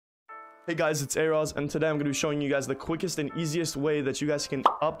Hey guys, it's Aros, and today I'm going to be showing you guys the quickest and easiest way that you guys can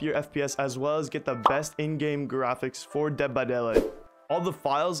up your FPS as well as get the best in-game graphics for Dead by Daylight. All the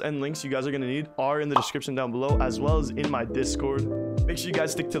files and links you guys are going to need are in the description down below, as well as in my Discord. Make sure you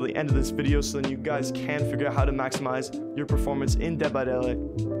guys stick to the end of this video so then you guys can figure out how to maximize your performance in Dead by Daylight.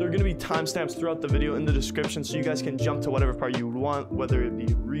 There are going to be timestamps throughout the video in the description so you guys can jump to whatever part you want, whether it be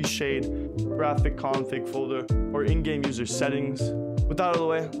Reshade, graphic config folder, or in-game user settings. With that out of the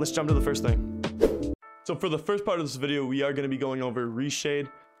way, let's jump to the first thing. So for the first part of this video, we are going to be going over Reshade.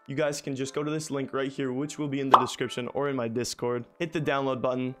 You guys can just go to this link right here, which will be in the description or in my Discord. Hit the download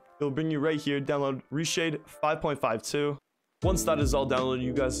button. It'll bring you right here. Download Reshade 5.52. Once that is all downloaded,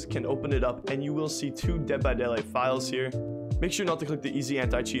 you guys can open it up and you will see two Dead by Daylight files here. Make sure not to click the easy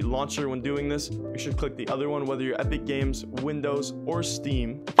anti-cheat launcher when doing this. You should click the other one, whether you're Epic Games, Windows, or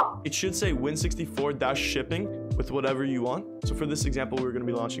Steam. It should say Win64-shipping with whatever you want. So for this example, we're going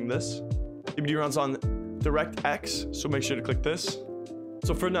to be launching this. DVD runs on DirectX, so make sure to click this.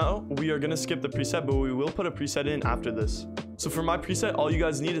 So for now, we are going to skip the preset, but we will put a preset in after this. So for my preset, all you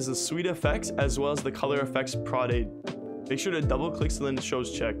guys need is the Sweet Effects as well as the Color Effects Prod 8. Make sure to double click so then it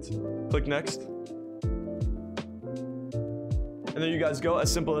shows checked. Click next. And there you guys go,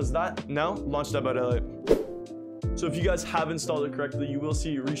 as simple as that. Now, launch Dead by Daylight. So if you guys have installed it correctly, you will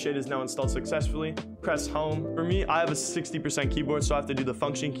see Reshade is now installed successfully. Press home. For me, I have a 60% keyboard, so I have to do the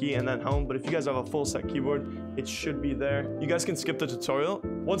function key and then home. But if you guys have a full set keyboard, it should be there. You guys can skip the tutorial.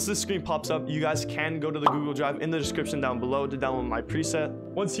 Once this screen pops up, you guys can go to the Google Drive in the description down below to download my preset.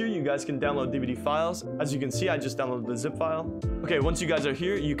 Once here, you guys can download DVD files. As you can see, I just downloaded the zip file. Okay, once you guys are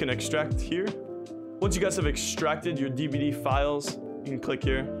here, you can extract here. Once you guys have extracted your DVD files, you can click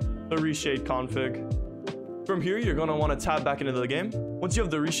here, the Reshade config. From here, you're going to want to tab back into the game. Once you have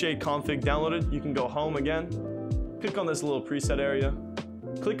the Reshade config downloaded, you can go home again. Click on this little preset area.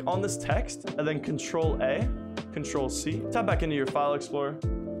 Click on this text and then Control A, Control C. Tab back into your file explorer.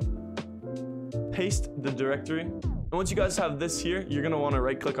 Paste the directory. And once you guys have this here, you're going to want to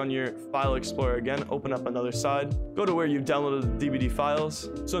right click on your file explorer again, open up another side. Go to where you've downloaded the DVD files.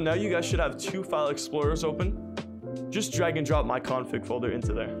 So now you guys should have two file explorers open. Just drag and drop my config folder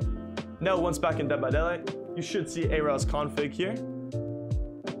into there. Now once back in Dead by Daylight, you should see Aros config here.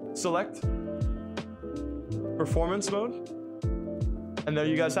 Select performance mode, and there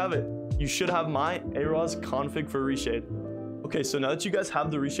you guys have it. You should have my Aros config for Reshade. Okay, so now that you guys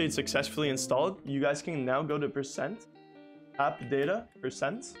have the Reshade successfully installed, you guys can now go to percent, app data,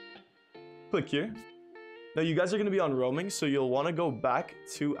 percent, click here. Now you guys are going to be on roaming, so you'll want to go back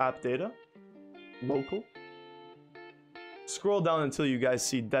to app data, local, scroll down until you guys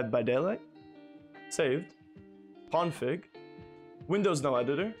see Dead by Daylight, saved, config, Windows No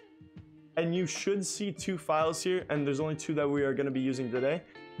Editor, and you should see two files here, and there's only two that we are going to be using today.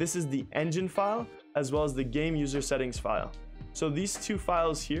 This is the engine file as well as the game user settings file. So these two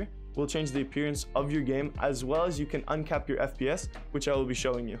files here will change the appearance of your game, as well as you can uncap your FPS, which I will be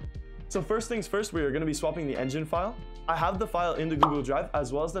showing you. So first things first, we are going to be swapping the engine file. I have the file in the Google Drive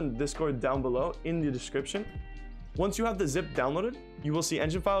as well as the Discord down below in the description. Once you have the zip downloaded, you will see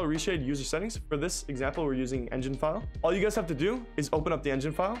engine file, Reshade, user settings. For this example, we're using engine file. All you guys have to do is open up the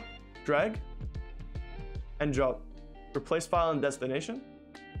engine file, drag, and drop. Replace file and destination.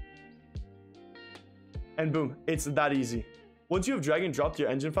 And boom, it's that easy. Once you have drag and dropped your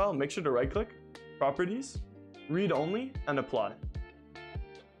engine file, make sure to right click, properties, read only, and apply.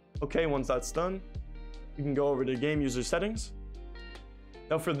 Okay, once that's done, you can go over to game user settings.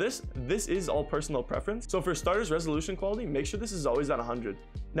 Now for this is all personal preference. So for starters, resolution quality, make sure this is always at 100.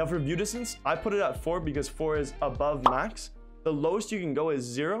 Now for view distance, I put it at 4 because 4 is above max. The lowest you can go is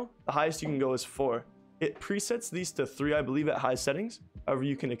 0. The highest you can go is 4. It presets these to 3, I believe, at high settings. However,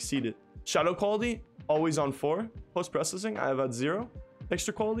 you can exceed it. Shadow quality, always on 4. Post-processing, I have at 0.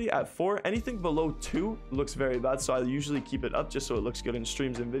 Texture quality at 4. Anything below 2 looks very bad, so I usually keep it up just so it looks good in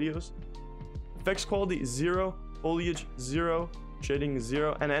streams and videos. Effects quality, 0. Foliage, 0. Shading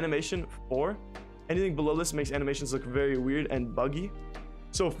 0, and animation 4. Anything below this makes animations look very weird and buggy.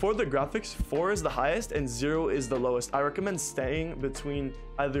 So for the graphics, 4 is the highest and 0 is the lowest. I recommend staying between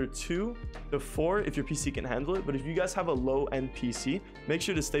either 2 to 4 if your PC can handle it, but if you guys have a low-end PC, make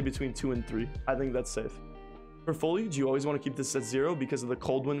sure to stay between 2 and 3. I think that's safe. For foliage, you always want to keep this at 0 because of the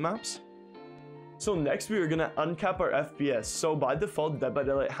cold wind maps. So next, we are going to uncap our FPS. So by default, Dead by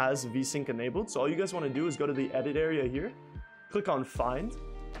Daylight has VSync enabled. So all you guys want to do is go to the edit area here, click on find,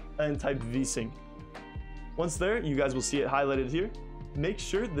 and type VSync. Once there, you guys will see it highlighted here. Make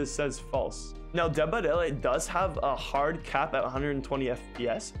sure this says false. Now, Dead by Daylight does have a hard cap at 120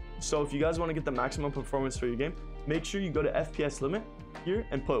 FPS. So if you guys want to get the maximum performance for your game, make sure you go to FPS limit here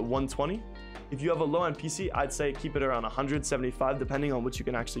and put 120. If you have a low-end PC, I'd say keep it around 175, depending on what you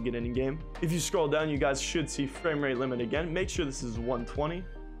can actually get in game. If you scroll down, you guys should see frame rate limit again. Make sure this is 120.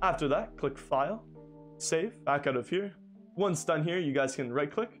 After that, click File, Save, back out of here. Once done here, you guys can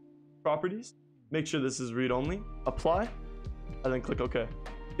right-click, Properties, make sure this is read-only, Apply, and then click OK.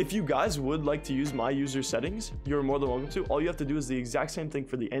 If you guys would like to use my user settings, you're more than welcome to. All you have to do is the exact same thing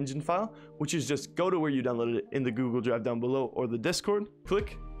for the engine file, which is just go to where you downloaded it in the Google Drive down below or the Discord,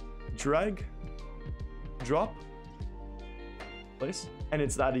 click, drag, drop, place, and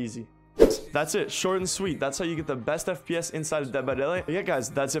it's that easy. That's it, short and sweet. That's how you get the best FPS inside of Dead by Daylight. But yeah guys,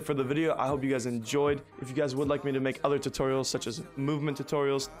 that's it for the video. I hope you guys enjoyed. If you guys would like me to make other tutorials such as movement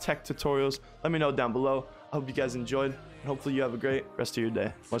tutorials, tech tutorials, let me know down below. I hope you guys enjoyed, and hopefully you have a great rest of your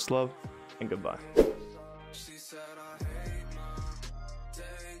day. Much love and goodbye.